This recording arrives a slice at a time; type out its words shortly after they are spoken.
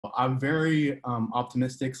I'm very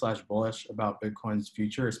optimistic slash bullish about Bitcoin's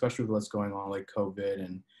future, especially with what's going on like COVID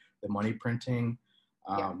and the money printing.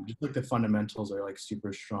 Yeah. Just like the fundamentals are like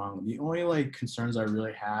super strong. The only like concerns I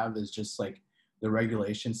really have is just like the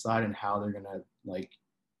regulation side and how they're gonna like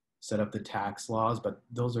set up the tax laws, but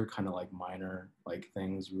those are kind of like minor like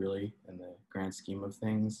things really in the grand scheme of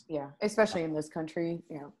things. Yeah. Especially in this country.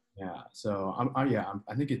 Yeah. Yeah. So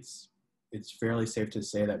I think it's fairly safe to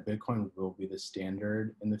say that Bitcoin will be the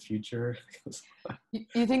standard in the future.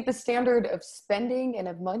 You think the standard of spending and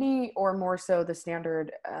of money, or more so the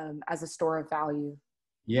standard as a store of value?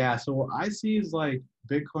 Yeah. So what I see is like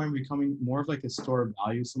Bitcoin becoming more of like a store of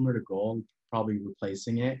value, similar to gold, probably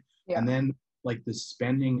replacing it, and Yeah. then like the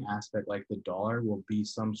spending aspect, like the dollar, will be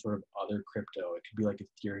some sort of other crypto. It could be like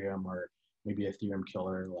Ethereum or maybe Ethereum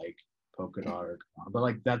killer like Polkadot or, but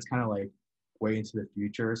like that's kind of like way into the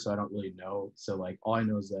future. So I don't really know. So like all I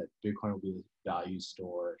know is that Bitcoin will be the value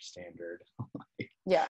store standard.